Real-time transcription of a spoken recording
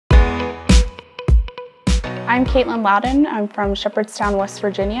I'm Caitlin Louden. I'm from Shepherdstown, West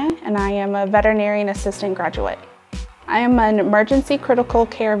Virginia, and I am a veterinarian assistant graduate. I am an emergency critical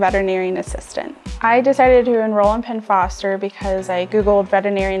care veterinarian assistant. I decided to enroll in Penn Foster because I Googled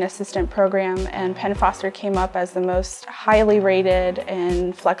veterinarian assistant program, and Penn Foster came up as the most highly rated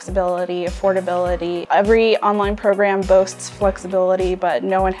in flexibility, affordability. Every online program boasts flexibility, but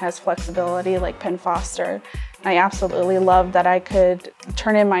no one has flexibility like Penn Foster. I absolutely loved that I could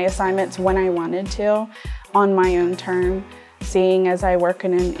turn in my assignments when I wanted to, on my own term. Seeing as I work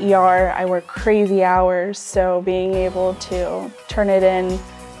in an ER, I work crazy hours, so being able to turn it in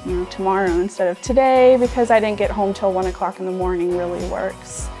tomorrow instead of today because I didn't get home till 1 o'clock in the morning really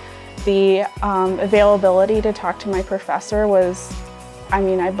works. The availability to talk to my professor was,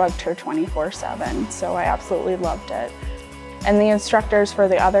 I bugged her 24/7, so I absolutely loved it. And the instructors for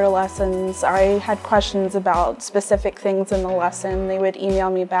the other lessons, I had questions about specific things in the lesson. They would email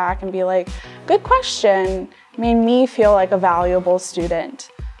me back and be like, "Good question." Made me feel like a valuable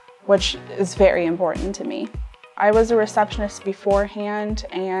student, which is very important to me. I was a receptionist beforehand,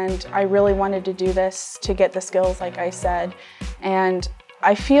 and I really wanted to do this to get the skills, like I said. And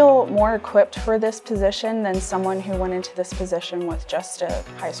I feel more equipped for this position than someone who went into this position with just a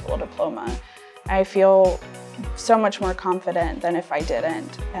high school diploma. I feel so much more confident than if I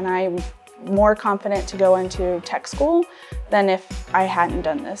didn't. And I'm more confident to go into tech school than if I hadn't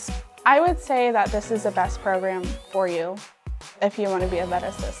done this. I would say that this is the best program for you if you want to be a vet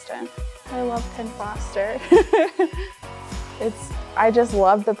assistant. I love Penn Foster. I just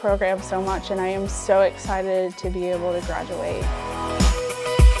love the program so much, and I am so excited to be able to graduate.